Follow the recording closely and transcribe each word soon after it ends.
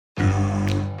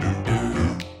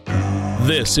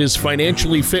This is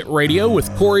Financially Fit Radio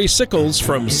with Corey Sickles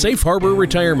from Safe Harbor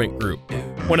Retirement Group.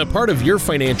 When a part of your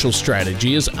financial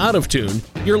strategy is out of tune,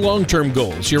 your long-term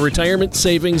goals, your retirement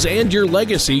savings, and your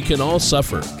legacy can all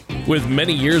suffer. With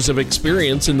many years of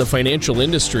experience in the financial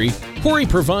industry, Corey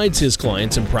provides his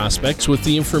clients and prospects with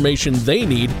the information they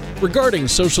need regarding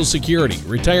Social Security,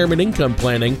 retirement income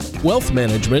planning, wealth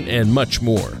management, and much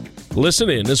more. Listen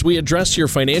in as we address your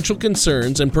financial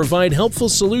concerns and provide helpful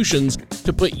solutions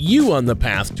to put you on the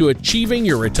path to achieving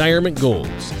your retirement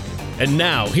goals. And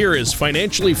now, here is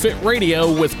Financially Fit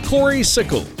Radio with Corey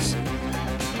Sickles.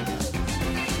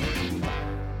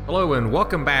 Hello and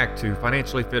welcome back to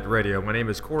Financially Fit Radio. My name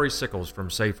is Corey Sickles from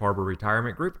Safe Harbor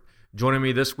Retirement Group. Joining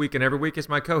me this week and every week is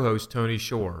my co-host, Tony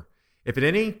Shore. If at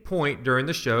any point during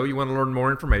the show you want to learn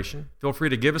more information, feel free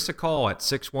to give us a call at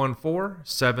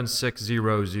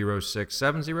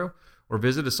 614-760-0670 or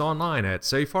visit us online at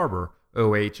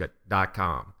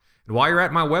safeharboroh.com. And while you're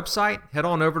at my website, head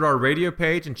on over to our radio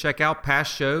page and check out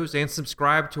past shows and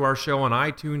subscribe to our show on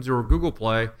iTunes or Google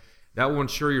Play. That will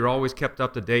ensure you're always kept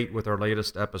up to date with our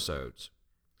latest episodes.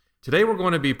 Today we're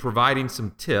going to be providing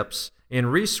some tips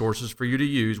and resources for you to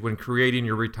use when creating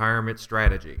your retirement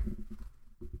strategy.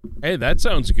 Hey, that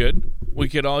sounds good. We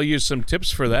could all use some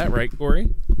tips for that, right, Corey?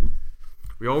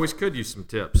 We always could use some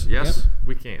tips. Yes,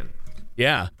 we can.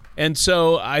 Yeah. And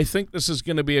so I think this is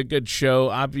going to be a good show.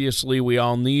 Obviously, we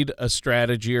all need a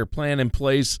strategy or plan in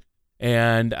place,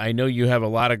 and I know you have a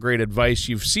lot of great advice.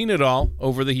 You've seen it all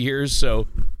over the years, so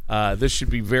this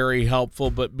should be very helpful.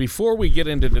 But before we get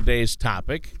into today's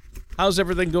topic, how's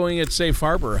everything going at Safe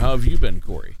Harbor? How have you been,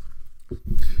 Corey?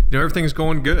 Everything's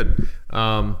going good.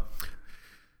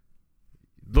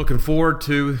 Looking forward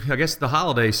to, I guess, the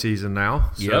holiday season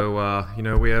now. So,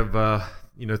 we have,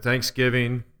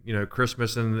 Thanksgiving,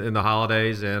 Christmas and the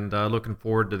holidays, and looking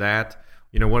forward to that.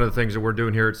 One of the things that we're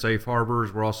doing here at Safe Harbor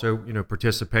is we're also,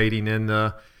 participating in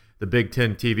the Big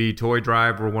Ten TV Toy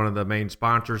Drive. We're one of the main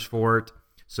sponsors for it.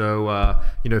 So,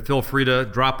 feel free to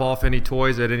drop off any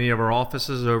toys at any of our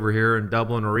offices over here in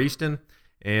Dublin or Easton.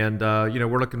 And,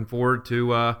 we're looking forward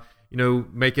to,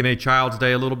 making a Child's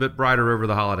Day a little bit brighter over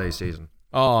the holiday season.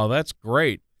 Oh, that's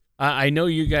great. I know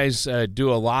you guys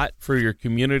do a lot for your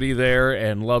community there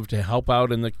and love to help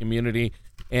out in the community.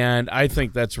 And I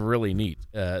think that's really neat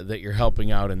that you're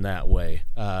helping out in that way.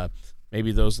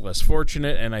 Maybe those less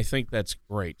fortunate, and I think that's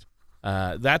great.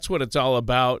 That's what it's all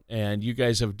about, and you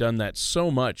guys have done that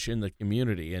so much in the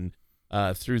community and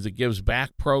through the Gives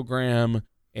Back program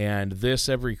and this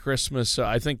every Christmas. So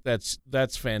I think that's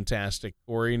fantastic,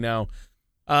 Corey. Now,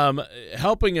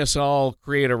 helping us all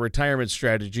create a retirement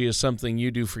strategy is something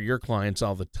you do for your clients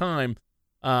all the time.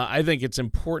 I think it's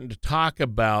important to talk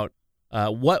about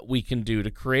what we can do to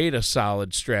create a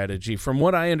solid strategy. From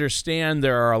what I understand,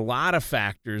 there are a lot of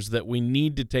factors that we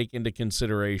need to take into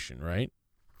consideration, right?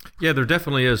 Yeah, there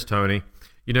definitely is, Tony.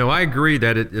 I agree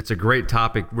that it's a great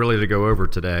topic really to go over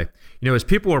today. As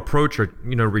people approach,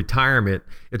 retirement,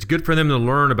 it's good for them to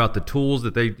learn about the tools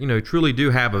that they, truly do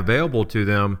have available to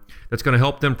them that's going to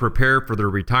help them prepare for their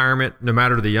retirement, no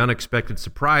matter the unexpected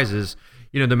surprises,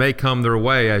 that may come their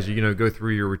way as you, go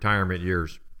through your retirement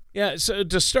years. Yeah, so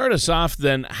to start us off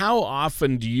then, how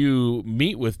often do you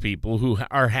meet with people who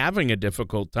are having a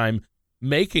difficult time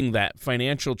making that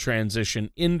financial transition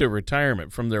into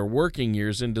retirement from their working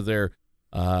years into their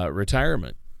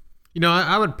retirement?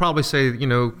 I would probably say,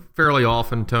 fairly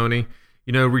often, Tony,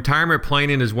 retirement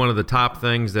planning is one of the top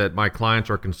things that my clients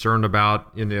are concerned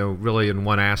about, really in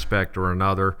one aspect or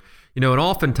another. And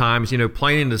oftentimes,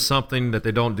 planning is something that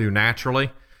they don't do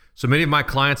naturally. So many of my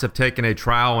clients have taken a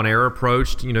trial and error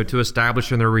approach, to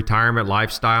establishing their retirement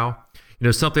lifestyle.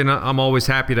 Something I'm always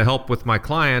happy to help with my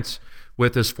clients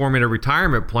with is forming a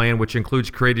retirement plan, which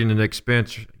includes creating an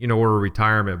expense, or a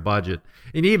retirement budget.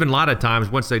 And even a lot of times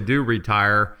once they do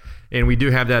retire and we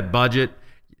do have that budget,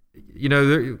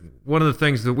 one of the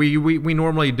things that we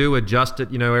normally do adjust it,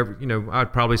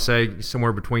 I'd probably say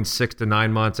somewhere between 6 to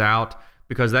 9 months out,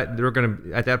 because that they're going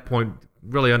to, at that point,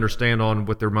 really understand on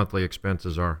what their monthly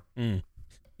expenses are.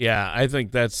 Yeah, I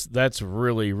think that's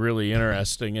really, really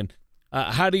interesting. And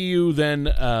how do you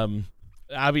then,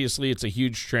 obviously it's a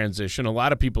huge transition. A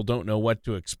lot of people don't know what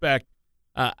to expect.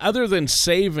 Other than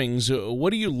savings,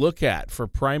 what do you look at for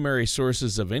primary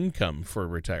sources of income for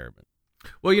retirement?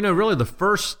 Well, really the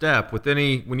first step with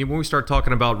when we start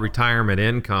talking about retirement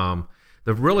income,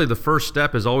 the first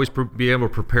step is always be able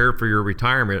to prepare for your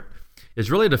retirement, is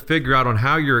really to figure out on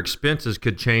how your expenses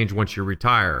could change once you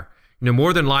retire.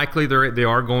 More than likely they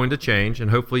are going to change, and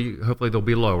hopefully they'll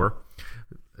be lower.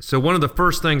 So one of the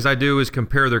first things I do is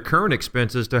compare their current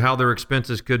expenses to how their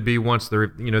expenses could be once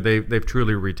they've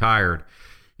truly retired.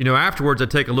 Afterwards I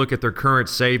take a look at their current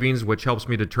savings, which helps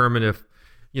me determine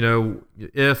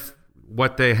if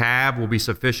what they have will be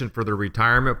sufficient for their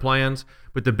retirement plans.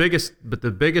 But the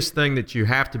biggest thing that you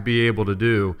have to be able to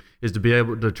do is to be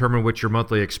able to determine what your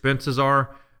monthly expenses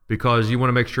are, because you want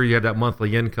to make sure you have that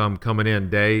monthly income coming in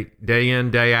day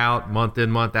in, day out, month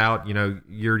in, month out,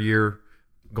 year to year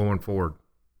going forward.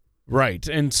 Right.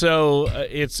 And so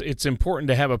it's important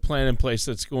to have a plan in place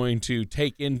that's going to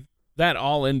take in that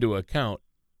all into account.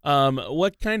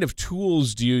 What kind of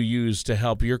tools do you use to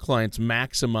help your clients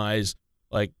maximize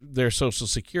like their Social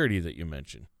Security that you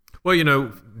mentioned?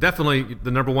 Well, definitely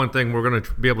the number one thing we're going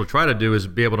to be able to try to do is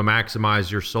be able to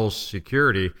maximize your Social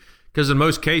Security, because in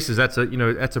most cases that's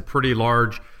a pretty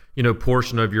large,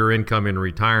 portion of your income in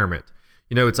retirement.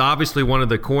 It's obviously one of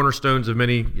the cornerstones of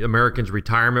many Americans'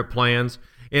 retirement plans,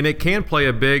 and it can play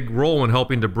a big role in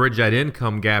helping to bridge that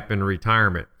income gap in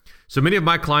retirement. So many of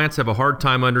my clients have a hard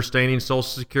time understanding Social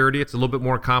Security. It's a little bit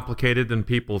more complicated than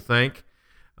people think.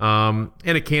 And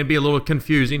it can be a little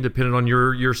confusing depending on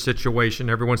your situation.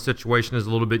 Everyone's situation is a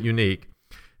little bit unique.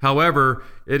 However,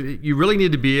 you really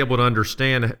need to be able to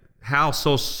understand how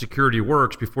Social Security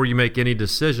works before you make any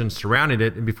decisions surrounding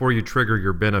it and before you trigger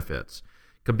your benefits.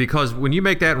 Because when you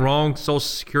make that wrong Social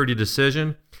Security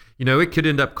decision, it could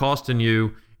end up costing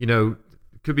you,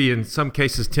 could be in some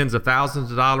cases tens of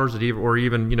thousands of dollars or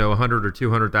even, $100,000 or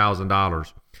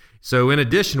 $200,000. So in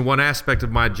addition, one aspect of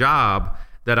my job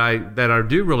that I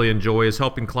do really enjoy is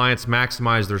helping clients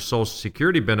maximize their Social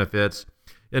Security benefits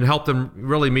and help them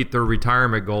really meet their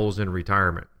retirement goals in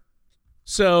retirement.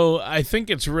 So I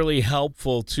think it's really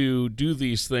helpful to do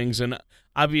these things, and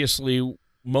obviously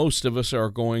most of us are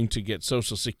going to get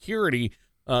Social Security,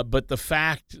 but the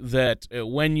fact that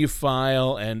when you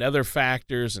file and other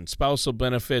factors and spousal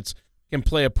benefits can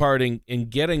play a part in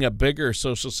getting a bigger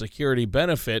Social Security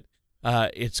benefit,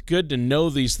 it's good to know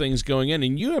these things going in.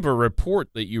 And you have a report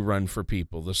that you run for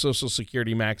people, the Social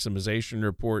Security Maximization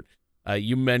Report.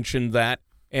 You mentioned that,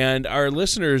 and our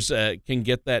listeners can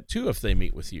get that too if they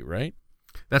meet with you, right?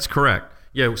 That's correct.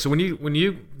 Yeah. So when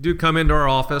you do come into our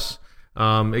office,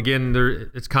 again,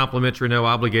 it's complimentary, no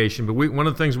obligation. But one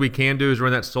of the things we can do is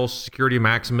run that Social Security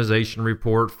Maximization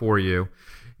Report for you.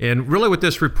 And really what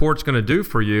this report's going to do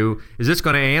for you is it's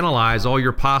going to analyze all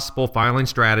your possible filing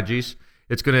strategies.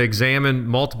 It's going to examine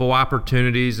multiple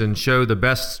opportunities and show the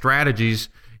best strategies,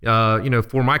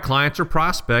 for my clients or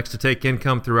prospects to take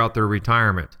income throughout their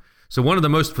retirement. So one of the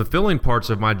most fulfilling parts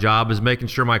of my job is making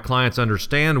sure my clients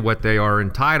understand what they are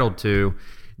entitled to.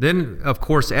 Then, of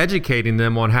course, educating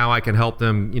them on how I can help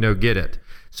them, get it.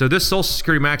 So this Social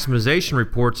Security Maximization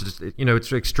Report,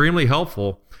 it's extremely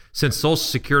helpful since Social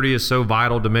Security is so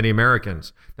vital to many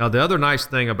Americans. Now, the other nice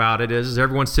thing about it is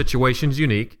everyone's situation is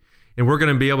unique, and we're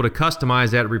going to be able to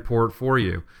customize that report for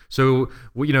you. So,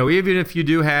 even if you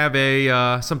do have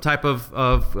some type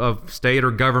of state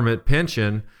or government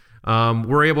pension,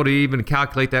 we're able to even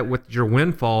calculate that with your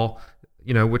windfall,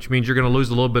 which means you're going to lose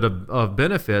a little bit of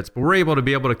benefits, but we're able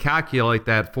to calculate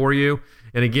that for you.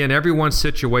 And again, everyone's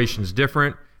situation is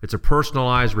different. It's a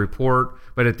personalized report,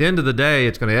 but at the end of the day,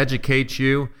 it's going to educate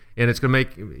you, and it's going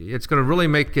to really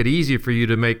make it easy for you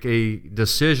to make a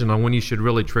decision on when you should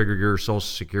really trigger your Social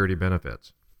Security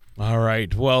benefits. All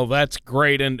right. Well, that's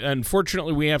great. And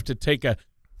unfortunately, we have to take a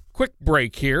quick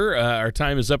break here. Our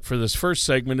time is up for this first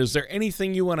segment. Is there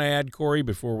anything you want to add, Corey,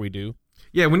 before we do?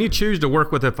 Yeah, when you choose to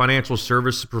work with a financial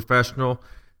services professional,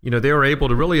 they are able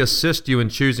to really assist you in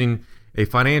choosing a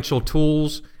financial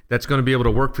tools that's going to be able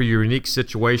to work for your unique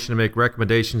situation and make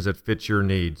recommendations that fit your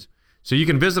needs. So you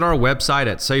can visit our website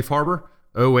at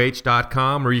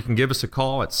safeharboroh.com, or you can give us a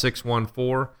call at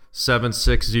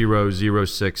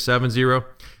 614-760-0670.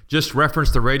 Just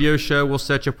reference the radio show. We'll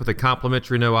set you up with a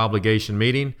complimentary, no obligation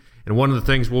meeting. And one of the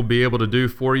things we'll be able to do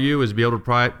for you is be able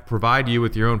to provide you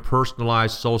with your own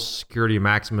personalized Social Security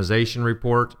Maximization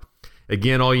Report.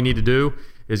 Again, all you need to do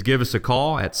is give us a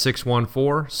call at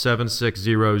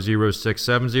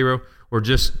 614-760-0670, or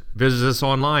just visit us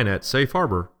online at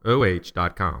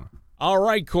safeharboroh.com. All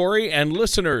right, Corey, and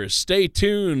listeners, stay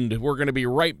tuned. We're going to be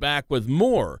right back with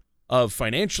more of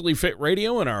Financially Fit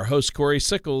Radio and our host, Corey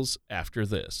Sickles, after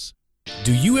this.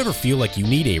 Do you ever feel like you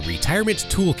need a retirement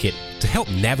toolkit to help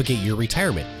navigate your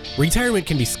retirement? Retirement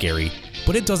can be scary,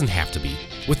 but it doesn't have to be.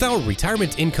 With our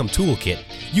Retirement Income Toolkit,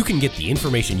 you can get the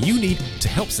information you need to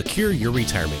help secure your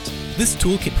retirement. This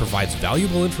toolkit provides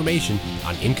valuable information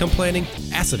on income planning,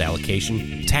 asset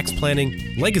allocation, tax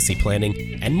planning, legacy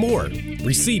planning, and more.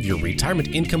 Receive your Retirement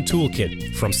Income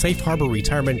Toolkit from Safe Harbor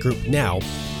Retirement Group now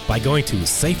by going to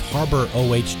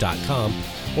safeharboroh.com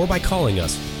or by calling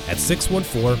us at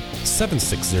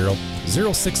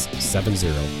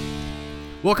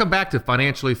 614-760-0670. Welcome back to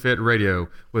Financially Fit Radio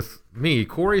with me,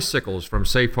 Corey Sickles from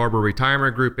Safe Harbor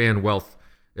Retirement Group and Wealth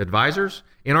Advisors,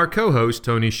 and our co-host,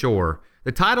 Tony Shore.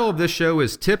 The title of this show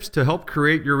is Tips to Help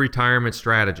Create Your Retirement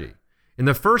Strategy. In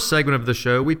the first segment of the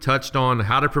show, we touched on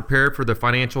how to prepare for the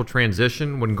financial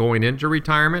transition when going into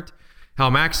retirement, how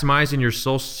maximizing your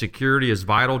Social Security is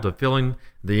vital to filling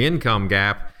the income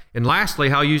gap, and lastly,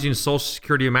 how using Social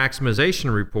Security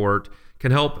Maximization Report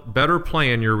can help better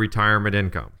plan your retirement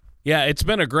income. Yeah, it's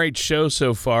been a great show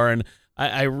so far, and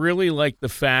I really like the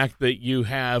fact that you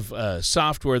have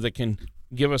software that can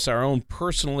give us our own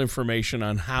personal information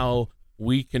on how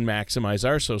we can maximize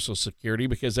our Social Security,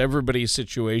 because everybody's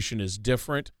situation is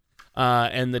different,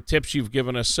 and the tips you've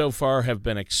given us so far have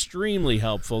been extremely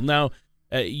helpful. Now,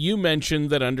 you mentioned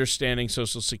that understanding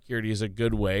Social Security is a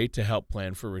good way to help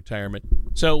plan for retirement.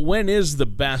 So when is the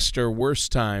best or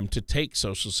worst time to take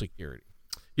Social Security?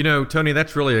 You know, Tony,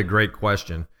 that's really a great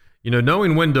question. You know,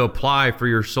 knowing when to apply for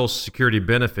your Social Security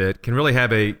benefit can really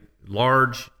have a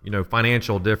large,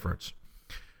 financial difference.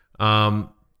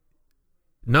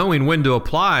 Knowing when to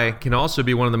apply can also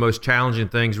be one of the most challenging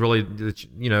things really that,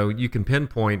 you can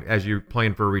pinpoint as you're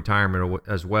planning for retirement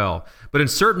as well. But in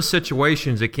certain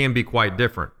situations, it can be quite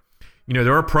different.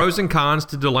 There are pros and cons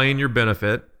to delaying your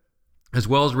benefit as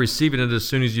well as receiving it as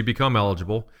soon as you become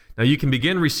eligible. Now, you can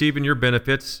begin receiving your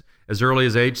benefits as early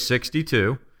as age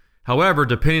 62. However,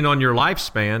 depending on your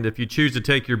lifespan, if you choose to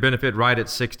take your benefit right at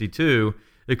 62,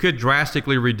 it could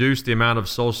drastically reduce the amount of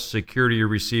Social Security you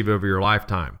receive over your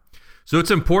lifetime. So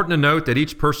it's important to note that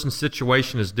each person's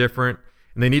situation is different,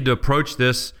 and they need to approach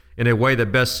this in a way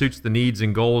that best suits the needs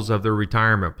and goals of their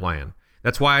retirement plan.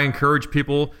 That's why I encourage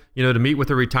people, to meet with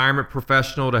a retirement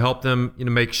professional to help them,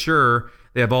 make sure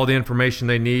they have all the information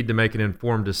they need to make an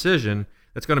informed decision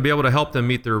that's going to be able to help them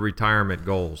meet their retirement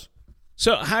goals.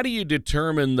 So how do you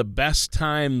determine the best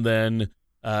time then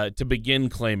to begin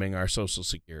claiming our Social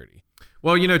Security?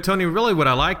 Well, Tony, really what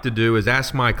I like to do is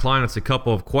ask my clients a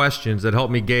couple of questions that help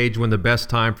me gauge when the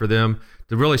best time for them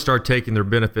to really start taking their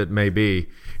benefit may be.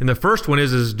 And the first one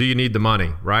is do you need the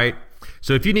money, right?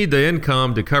 So if you need the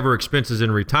income to cover expenses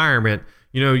in retirement,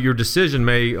 your decision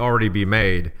may already be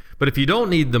made. But if you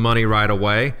don't need the money right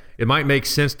away, it might make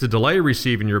sense to delay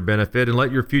receiving your benefit and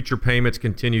let your future payments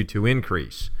continue to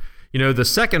increase. The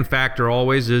second factor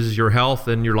always is your health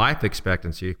and your life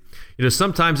expectancy.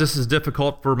 Sometimes this is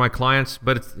difficult for my clients,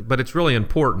 but it's really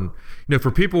important.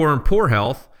 For people who are in poor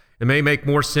health, it may make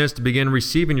more sense to begin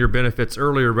receiving your benefits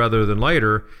earlier rather than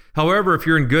later. However, if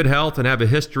you're in good health and have a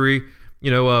history,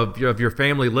 of your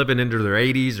family living into their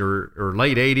 80s or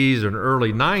late 80s or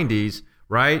early 90s,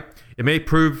 right? It may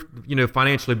prove,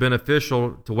 financially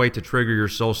beneficial to wait to trigger your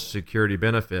Social Security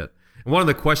benefit. And one of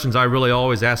the questions I really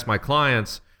always ask my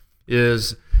clients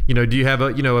is, do you have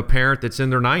a parent that's in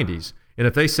their 90s? And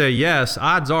if they say yes,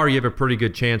 odds are you have a pretty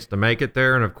good chance to make it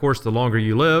there. And of course, the longer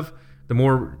you live, the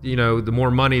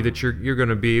more money that you're going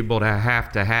to be able to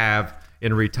have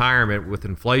in retirement with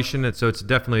inflation. And so it's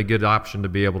definitely a good option to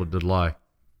be able to delay.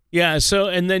 Yeah. So,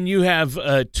 and then you have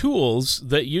tools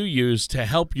that you use to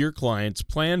help your clients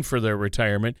plan for their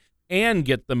retirement and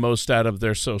get the most out of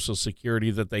their Social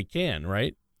Security that they can,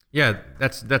 right? Yeah,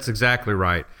 that's exactly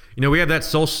right. We have that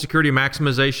Social Security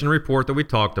Maximization Report that we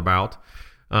talked about.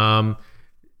 One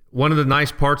of the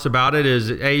nice parts about it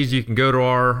is you can go to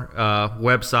our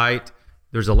website.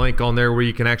 There's a link on there where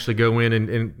you can actually go in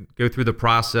and go through the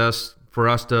process for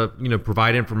us to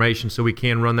provide information so we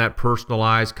can run that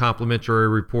personalized complimentary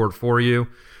report for you.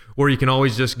 Or you can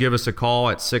always just give us a call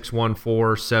at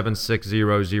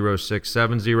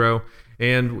 614-760-0670.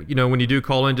 And, when you do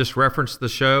call in, just reference the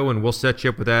show and we'll set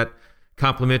you up with that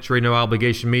complimentary no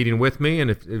obligation meeting with me. And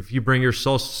if you bring your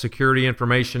Social Security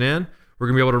information in, we're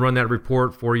going to be able to run that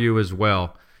report for you as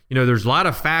well. There's a lot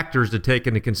of factors to take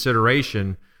into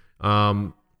consideration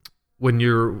when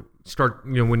you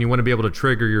want to be able to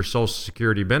trigger your Social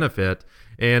Security benefit.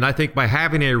 And I think by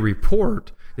having a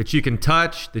report that you can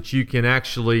touch, that you can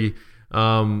actually,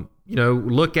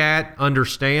 look at,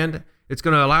 understand, it's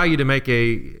going to allow you to make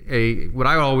a what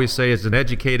I always say is an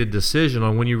educated decision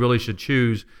on when you really should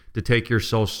choose to take your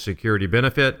Social Security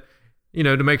benefit.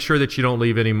 to make sure that you don't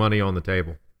leave any money on the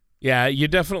table. Yeah, you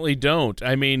definitely don't.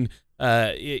 I mean,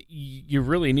 you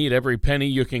really need every penny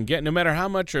you can get, no matter how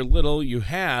much or little you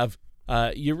have.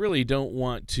 You really don't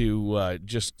want to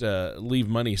just leave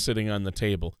money sitting on the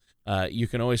table. You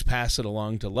can always pass it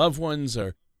along to loved ones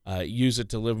or use it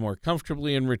to live more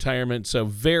comfortably in retirement. So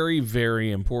very,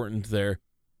 very important there.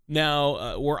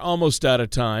 Now, we're almost out of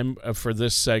time for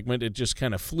this segment. It just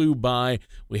kind of flew by.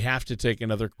 We have to take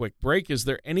another quick break. Is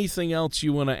there anything else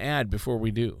you want to add before we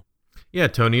do? Yeah,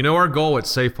 Tony, our goal at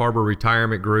Safe Harbor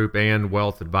Retirement Group and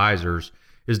Wealth Advisors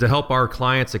is to help our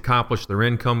clients accomplish their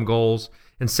income goals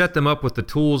and set them up with the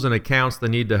tools and accounts they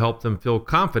need to help them feel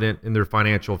confident in their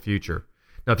financial future.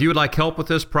 Now, if you would like help with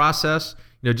this process,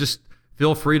 just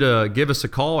feel free to give us a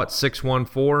call at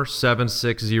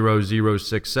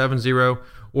 614-760-0670,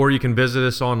 or you can visit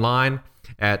us online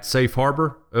at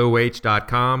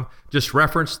safeharboroh.com. Just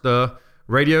reference the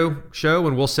radio show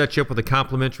and we'll set you up with a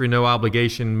complimentary no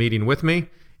obligation meeting with me.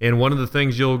 And one of the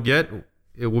things you'll get,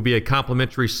 it will be a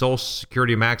complimentary Social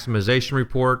Security maximization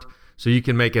report so you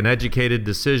can make an educated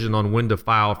decision on when to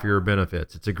file for your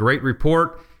benefits. It's a great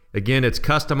report. Again, it's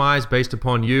customized based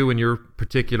upon you and your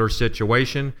particular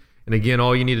situation. And again,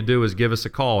 all you need to do is give us a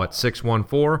call at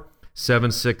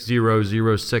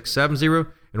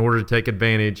 614-760-0670 in order to take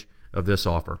advantage of this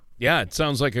offer. Yeah, it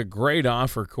sounds like a great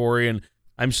offer, Corey, and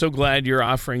I'm so glad you're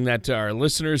offering that to our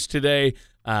listeners today.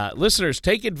 Listeners,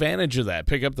 take advantage of that.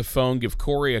 Pick up the phone, give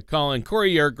Corey a call. And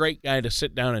Corey, you're a great guy to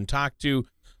sit down and talk to.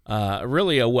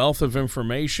 Really a wealth of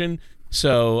information.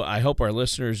 So I hope our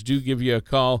listeners do give you a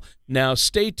call. Now,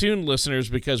 stay tuned, listeners,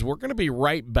 because we're going to be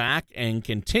right back and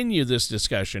continue this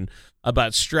discussion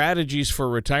about strategies for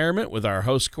retirement with our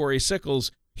host, Corey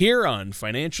Sickles, here on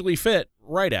Financially Fit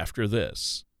right after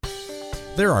this.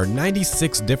 There are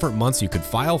 96 different months you could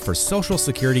file for Social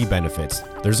Security benefits.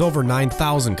 There's over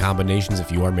 9,000 combinations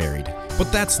if you are married.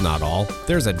 But that's not all.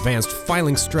 There's advanced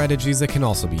filing strategies that can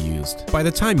also be used. By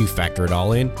the time you factor it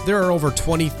all in, there are over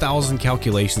 20,000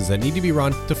 calculations that need to be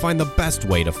run to find the best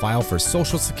way to file for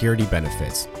Social Security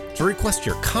benefits. To request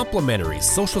your complimentary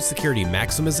Social Security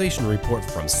maximization report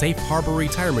from Safe Harbor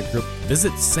Retirement Group,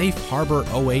 visit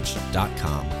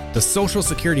safeharboroh.com. The Social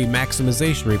Security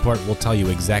maximization report will tell you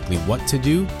exactly what to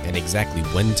do and exactly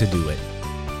when to do it.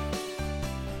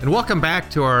 And welcome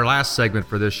back to our last segment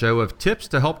for this show of tips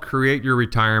to help create your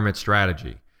retirement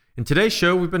strategy. In today's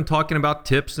show, we've been talking about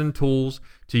tips and tools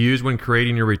to use when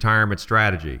creating your retirement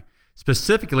strategy.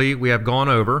 Specifically, we have gone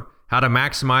over how to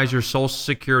maximize your Social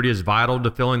Security is vital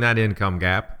to filling that income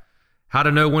gap, how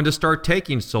to know when to start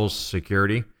taking Social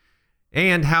Security,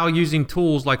 and how using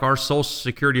tools like our Social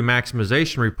Security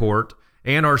maximization report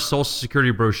and our Social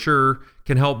Security brochure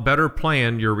can help better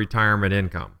plan your retirement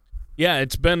income. Yeah,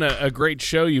 it's been a great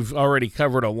show. You've already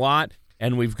covered a lot,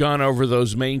 and we've gone over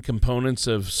those main components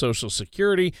of Social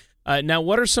Security. Now,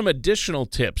 what are some additional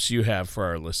tips you have for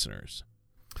our listeners?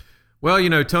 Well,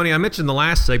 Tony, I mentioned the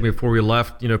last segment before we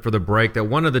left, for the break, that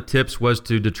one of the tips was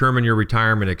to determine your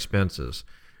retirement expenses.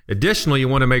 Additionally, you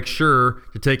want to make sure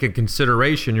to take into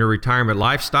consideration your retirement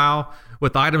lifestyle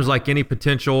with items like any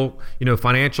potential,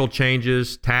 financial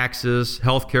changes, taxes,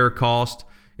 healthcare costs,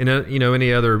 and,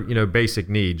 any other, basic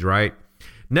needs, right?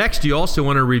 Next, you also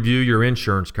want to review your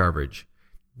insurance coverage.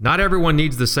 Not everyone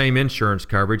needs the same insurance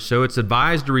coverage, so it's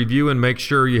advised to review and make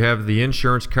sure you have the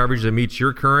insurance coverage that meets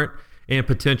your current and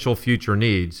potential future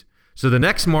needs. So the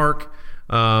next mark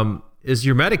is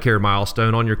your Medicare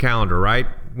milestone on your calendar, right?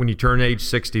 When you turn age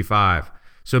 65.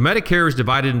 So Medicare is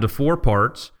divided into 4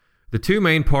 parts. The 2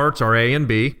 main parts are A and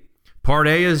B. Part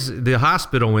A is the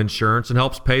hospital insurance and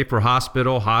helps pay for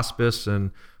hospital, hospice,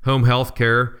 and home health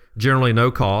care, generally no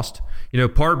cost.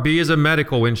 Part B is a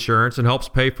medical insurance and helps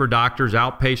pay for doctors'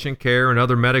 outpatient care and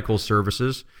other medical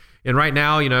services. And right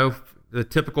now, the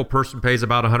typical person pays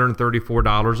about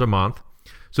 $134 a month.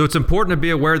 So it's important to be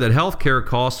aware that healthcare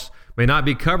costs may not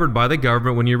be covered by the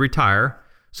government when you retire.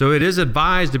 So it is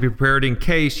advised to be prepared in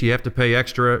case you have to pay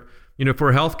extra,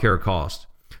 for healthcare costs.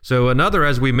 So another,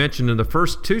 as we mentioned in the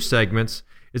first 2 segments,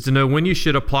 is to know when you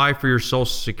should apply for your Social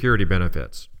Security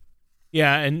benefits.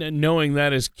 Yeah, and knowing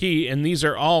that is key. And these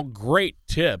are all great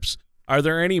tips. Are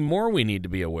there any more we need to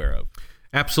be aware of?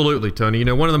 Absolutely, Tony.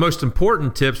 One of the most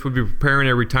important tips would be preparing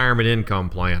a retirement income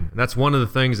plan. That's one of the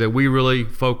things that we really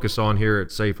focus on here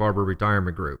at Safe Harbor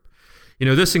Retirement Group.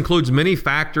 This includes many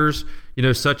factors,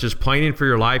 such as planning for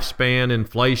your lifespan,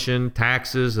 inflation,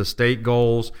 taxes, estate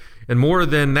goals, and more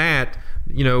than that,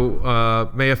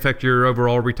 may affect your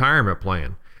overall retirement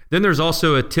plan. Then there's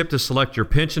also a tip to select your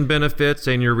pension benefits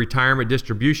and your retirement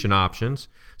distribution options.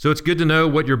 So it's good to know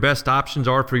what your best options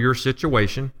are for your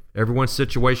situation. Everyone's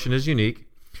situation is unique.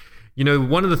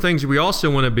 One of the things we also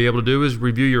want to be able to do is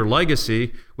review your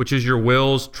legacy, which is your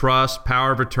wills, trust,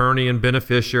 power of attorney, and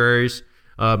beneficiaries,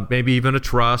 maybe even a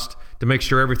trust, to make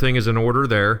sure everything is in order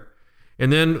there.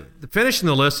 And then finishing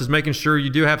the list is making sure you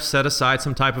do have set aside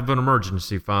some type of an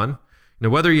emergency fund.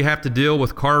 Whether you have to deal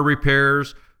with car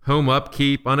repairs, home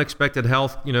upkeep, unexpected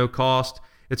health, cost,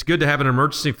 it's good to have an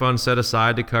emergency fund set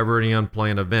aside to cover any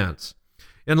unplanned events.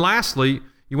 And lastly,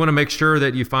 you want to make sure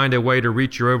that you find a way to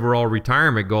reach your overall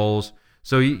retirement goals.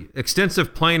 So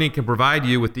extensive planning can provide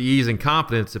you with the ease and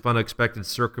confidence if unexpected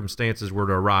circumstances were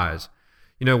to arise.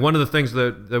 One of the things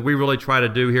that we really try to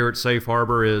do here at Safe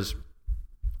Harbor is,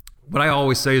 what I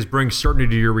always say is, bring certainty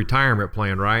to your retirement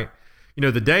plan, right?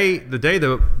 The day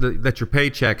that your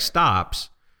paycheck stops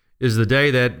is the day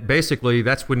that basically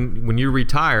that's when you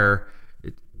retire.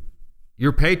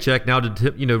 Your paycheck now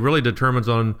really determines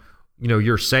on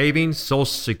your savings, Social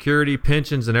Security,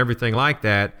 pensions, and everything like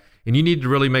that. And you need to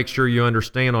really make sure you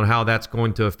understand on how that's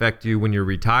going to affect you when you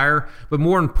retire. But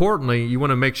more importantly, you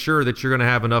want to make sure that you're going to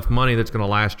have enough money that's going to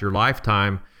last your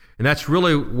lifetime. And that's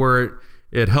really where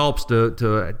it helps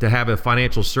to have a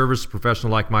financial service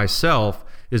professional like myself,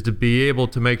 is to be able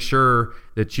to make sure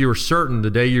that you are certain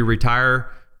the day you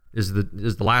retire is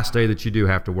the last day that you do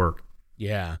have to work.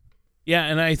 Yeah,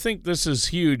 and I think this is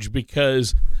huge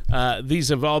because these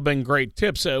have all been great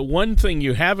tips. One thing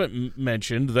you haven't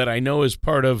mentioned that I know is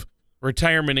part of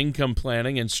retirement income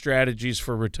planning and strategies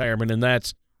for retirement, and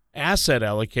that's asset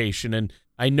allocation. And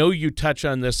I know you touch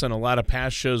on this on a lot of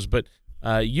past shows, but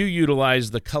you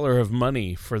utilize the color of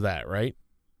money for that, right?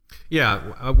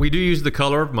 Yeah, we do use the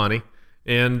color of money.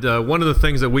 And one of the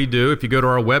things that we do, if you go to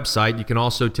our website, you can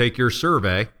also take your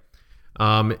survey.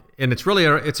 And it's really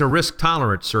it's a risk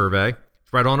tolerance survey.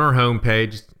 It's right on our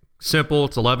homepage. Simple.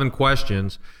 It's 11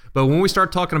 questions. But when we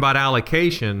start talking about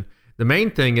allocation, the main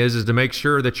thing is to make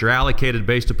sure that you're allocated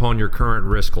based upon your current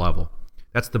risk level.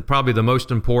 That's probably the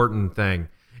most important thing.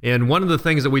 And one of the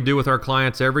things that we do with our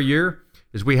clients every year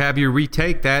is we have you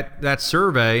retake that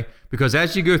survey, because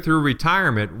as you go through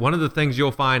retirement, one of the things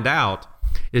you'll find out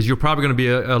is you're probably going to be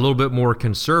a little bit more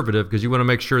conservative, because you want to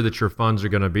make sure that your funds are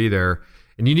going to be there.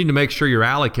 And you need to make sure you're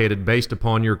allocated based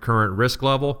upon your current risk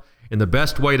level. And the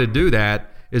best way to do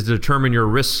that is to determine your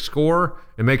risk score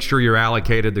and make sure you're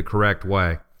allocated the correct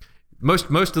way.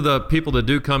 Most of the people that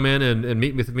do come in and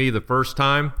meet with me the first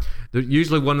time,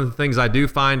 usually one of the things I do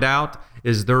find out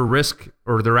is their risk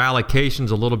or their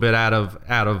allocation's a little bit out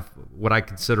of what I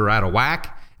consider out of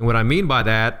whack. And what I mean by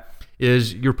that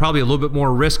is you're probably a little bit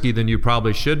more risky than you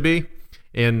probably should be.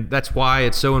 And that's why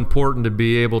it's so important to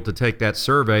be able to take that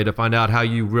survey to find out how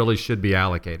you really should be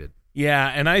allocated.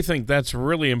 Yeah, and I think that's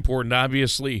really important.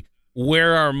 Obviously,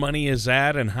 where our money is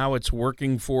at and how it's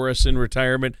working for us in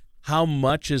retirement, how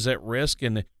much is at risk,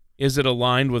 and is it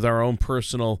aligned with our own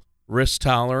personal risk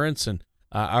tolerance, and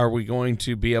are we going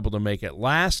to be able to make it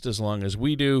last as long as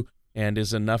we do, and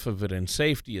is enough of it in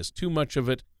safety? Is too much of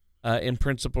it in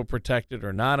principle protected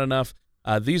or not enough?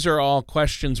 These are all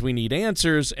questions we need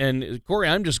answers, and Corey,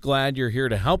 I'm just glad you're here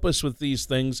to help us with these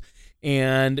things,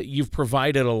 and you've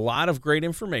provided a lot of great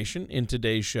information in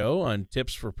today's show on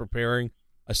tips for preparing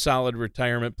a solid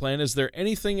retirement plan. Is there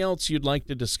anything else you'd like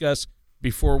to discuss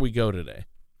before we go today?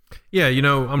 Yeah,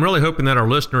 I'm really hoping that our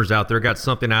listeners out there got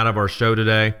something out of our show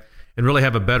today and really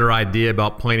have a better idea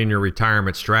about planning your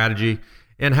retirement strategy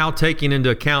and how taking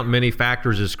into account many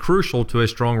factors is crucial to a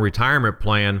strong retirement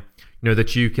plan,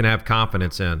 that you can have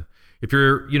confidence in. If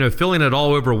you're, feeling at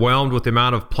all overwhelmed with the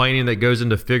amount of planning that goes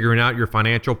into figuring out your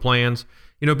financial plans,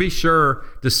 be sure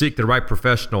to seek the right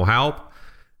professional help.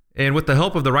 And with the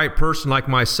help of the right person like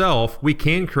myself, we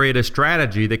can create a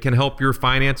strategy that can help your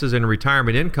finances and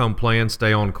retirement income plan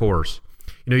stay on course.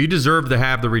 You deserve to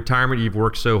have the retirement you've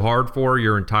worked so hard for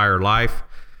your entire life.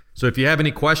 So if you have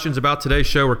any questions about today's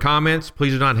show or comments,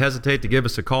 please do not hesitate to give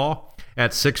us a call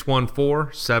at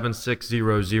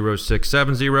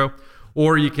 614-760-0670,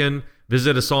 or you can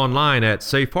visit us online at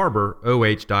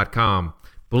safeharboroh.com.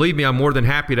 Believe me, I'm more than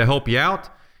happy to help you out.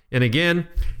 And again,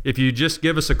 if you just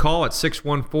give us a call at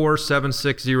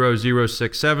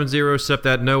 614-760-0670, set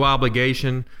that no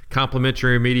obligation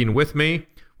complimentary meeting with me,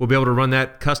 we'll be able to run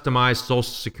that customized Social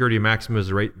Security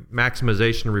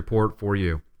maximization report for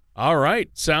you. All right.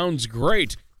 Sounds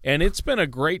great. And it's been a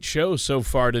great show so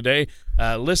far today.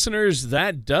 Listeners,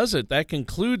 that does it. That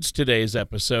concludes today's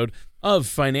episode of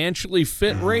Financially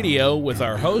Fit Radio with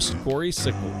our host, Corey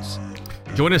Sickles.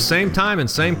 Join us same time and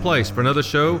same place for another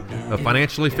show of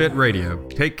Financially Fit Radio.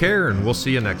 Take care, and we'll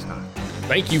see you next time.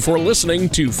 Thank you for listening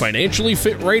to Financially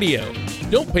Fit Radio.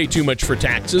 Don't pay too much for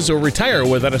taxes or retire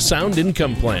without a sound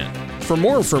income plan. For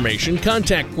more information,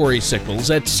 contact Corey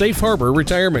Sickles at Safe Harbor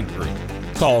Retirement Group.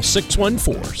 Call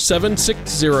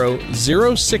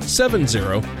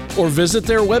 614-760-0670 or visit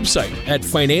their website at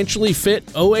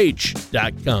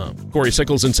financiallyfitoh.com. Corey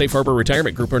Sickles and Safe Harbor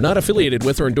Retirement Group are not affiliated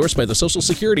with or endorsed by the Social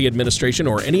Security Administration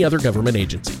or any other government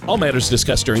agency. All matters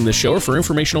discussed during this show are for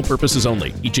informational purposes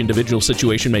only. Each individual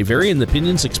situation may vary and the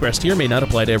opinions expressed here may not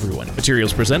apply to everyone.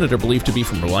 Materials presented are believed to be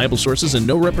from reliable sources and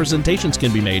no representations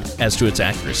can be made as to its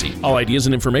accuracy. All ideas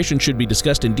and information should be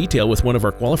discussed in detail with one of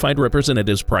our qualified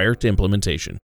representatives prior to implementation.